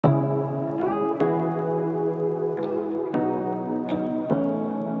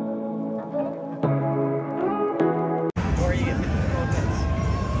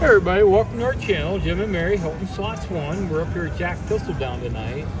everybody, welcome to our channel, Jim and Mary, Hilton Slots 1. We're up here at Jack Thistledown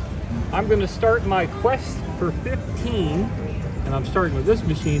tonight. I'm going to start my quest for 15, and I'm starting with this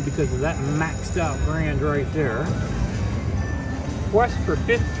machine because of that maxed out grand right there. Quest for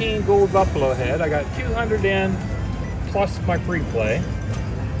 15 gold buffalo head. I got 200 in, plus my free play.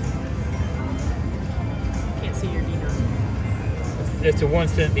 Can't see your denom. It's a 1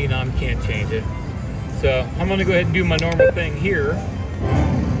 cent denom, can't change it. So I'm going to go ahead and do my normal thing here,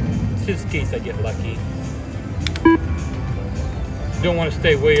 just in case I get lucky. Don't want to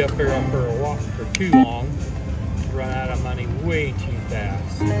stay way up there for a walk for too long. Run out of money way too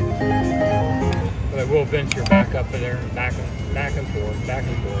fast. But I will venture back up there and back and forth, back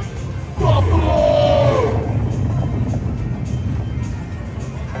and forth. Buffalo!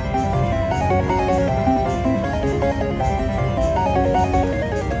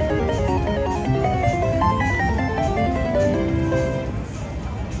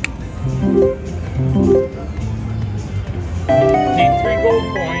 Need 3 gold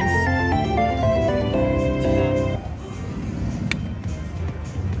coins.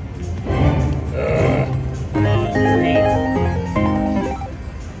 Come on, green.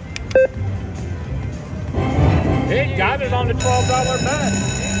 Hey, got it on the $12 bet.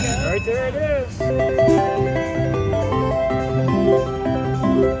 Right there it is.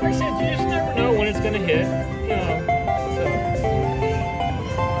 Like I said, you just never know when it's going to hit. You know.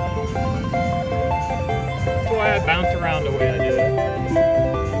 I bounce around the way I do it.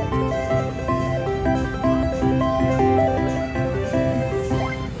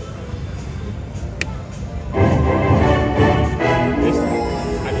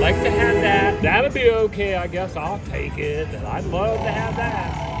 I'd like to have that. That'll be okay, I guess. I'll take it. I'd love to have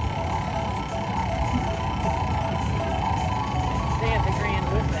that. They have the grand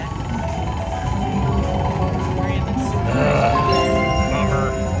with that. Bummer.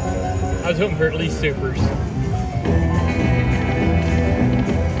 I was hoping for at least supers.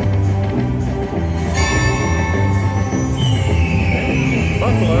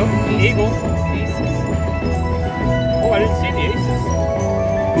 Buffalo, Eagle. Oh, I didn't see the aces.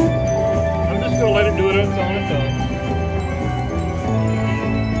 I'm just gonna let it do it on its own.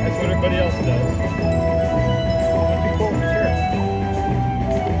 That's what everybody else does. That'd be cool, sure.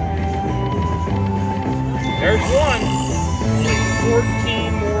 There's one. Only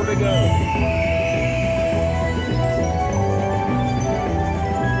 14 more to go.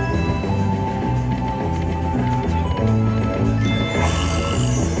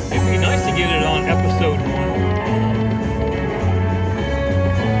 Get it on episode 1.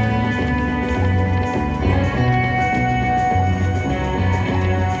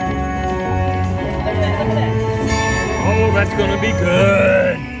 Oh, that's gonna be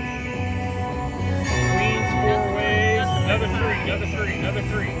good. Queens 4 ways. Another 3, another 3, another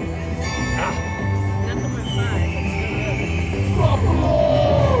 3. Nothing but 5.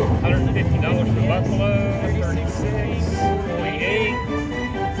 Buffalo! $150 for Buffalo. 36, 48.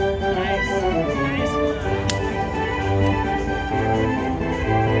 Nice one.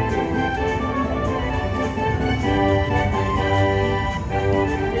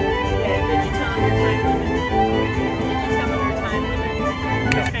 Yeah, did you tell them your time limit? Did you tell them your time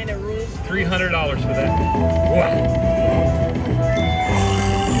limit? What kind of rules? $300 for that. Wow.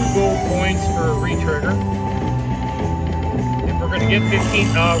 2 gold coins for a retrigger. If we're gonna get 15,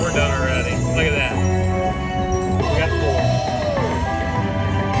 oh, we're done already. Look at that. We got 4.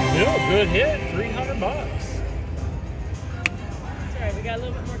 Still a good hit, $300. That's alright, we got a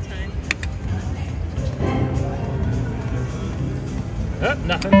little bit more time.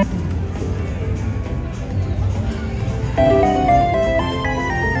 Nothing.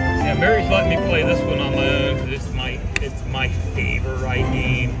 Yeah, Mary's letting me play this one on my own because it's my favorite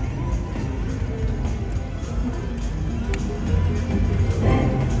game.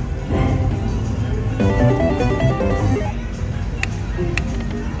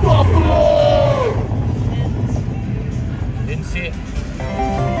 Didn't see it.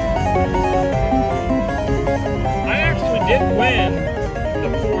 I actually did win the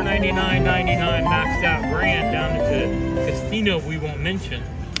 $499.99 maxed out grand down at the casino we won't mention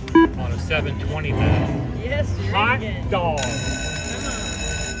on a 720 bet. Yes, you're Hot again. dog.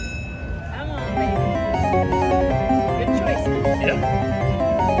 Come on, baby. Good choice. Yep.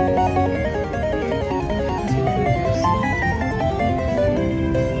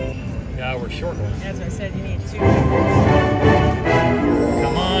 Yeah, we're short one. As I said, you need 2.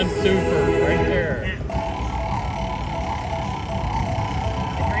 Come on, super, right there.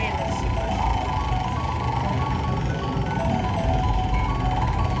 The grand is super.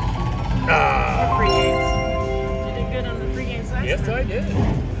 Ah. Free games. You did good on the free game side. Yes, I did.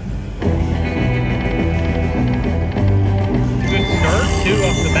 2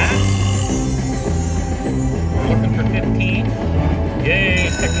 off the bat. We're looking for 15. Yay,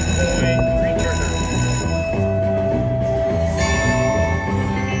 second coin, green trigger.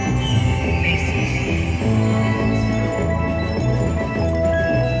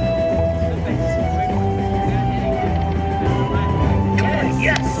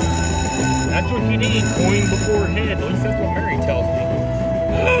 Yes! That's what you need, coin before head. At least that's what Mary tells me.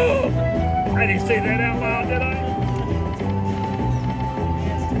 I didn't say that out loud, did I?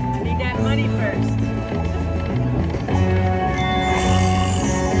 Need that money first.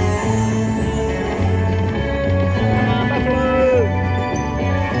 Come on, Buffalo!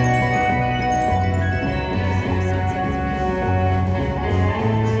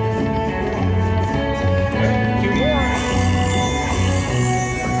 Two more.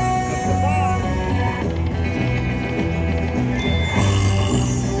 Up the ball.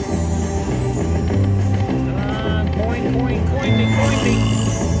 Coin me.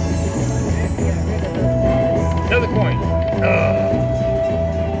 Another coin.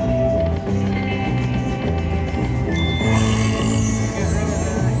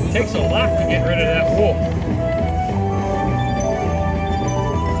 Takes a lot to get rid of that wolf.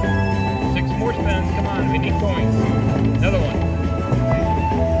 6 more spins. Come on, we need coins. Another one.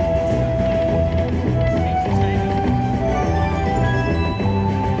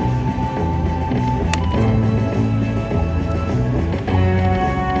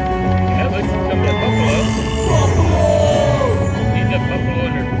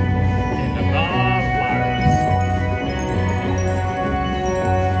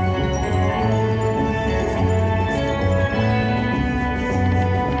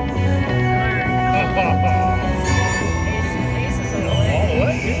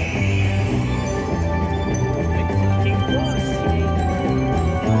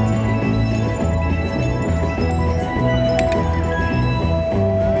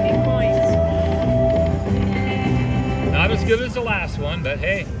 Good as the last one, but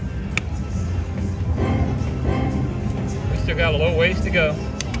hey, we still got a little ways to go.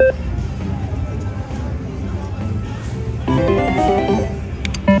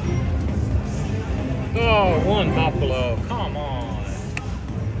 Oh, one buffalo, come on.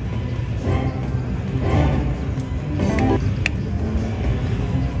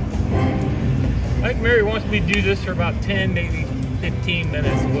 I think Mary wants me to do this for about 10, maybe 15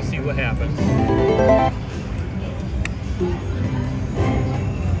 minutes, and we'll see what happens.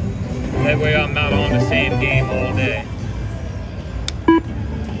 That way I'm not on the same game all day.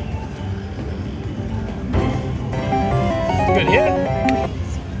 Good hit.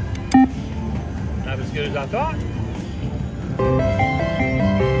 Not as good as I thought.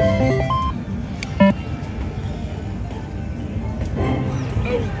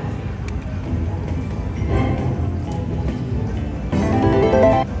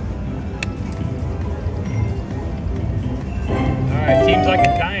 Alright, seems like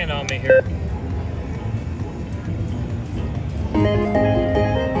it's dying on me here.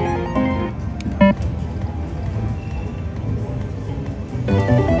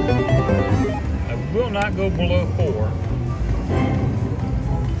 I will not go below 4.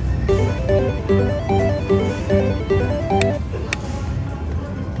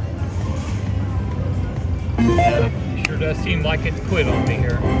 Yeah, it sure does seem like it's quit on me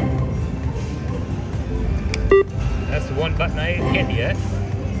here. That's the one button I ain't hit yet.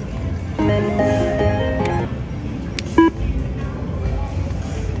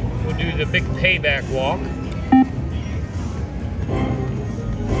 We'll do the big payback walk.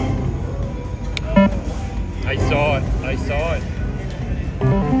 I saw it. I saw it.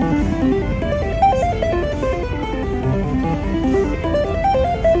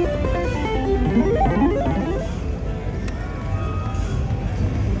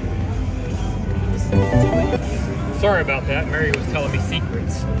 Sorry about that. Mary was telling me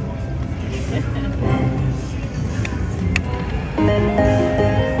secrets.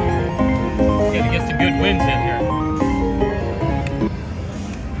 Gotta get some good wins in here.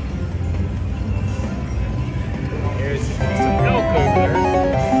 There's some elk over there.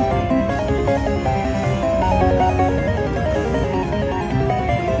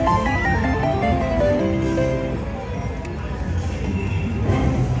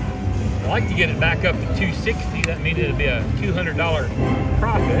 I'd like to get it back up to 260. That means it'd be a $200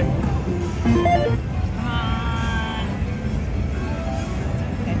 profit.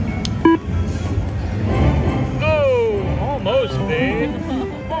 Oh, almost, babe.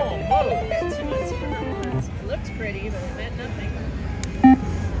 Almost. It looks pretty, but it meant nothing.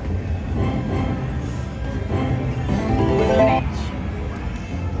 One on each.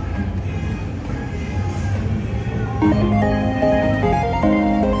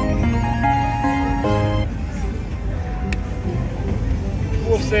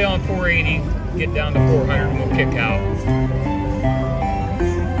 get down to 400 and we'll kick out.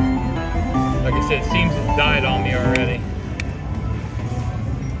 Like I said, it seems it's died on me already.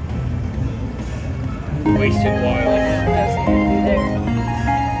 Wasted mileage.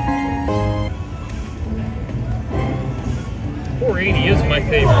 480 is my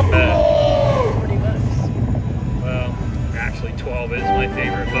favorite bet. 40 bucks. Well, actually 12 is my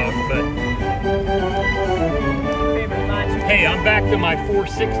favorite book, but Favorite logic. hey, I'm back to my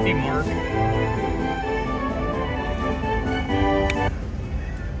 460 mark.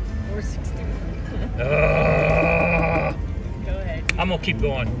 460. Go Go ahead. I'm gonna keep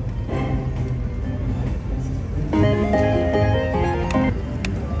going.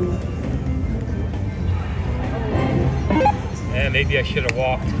 Yeah, maybe I should have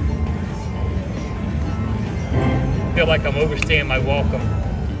walked. Feel like I'm overstaying my welcome.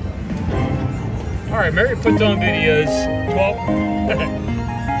 All right, Mary puts on videos. 12.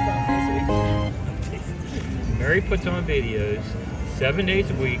 Mary puts on videos 7 days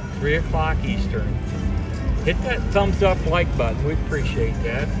a week, 3 o'clock Eastern. Hit that thumbs up like button. We appreciate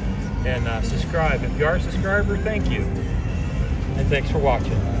that. And subscribe. If you are a subscriber, thank you. And thanks for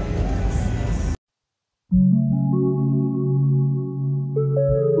watching.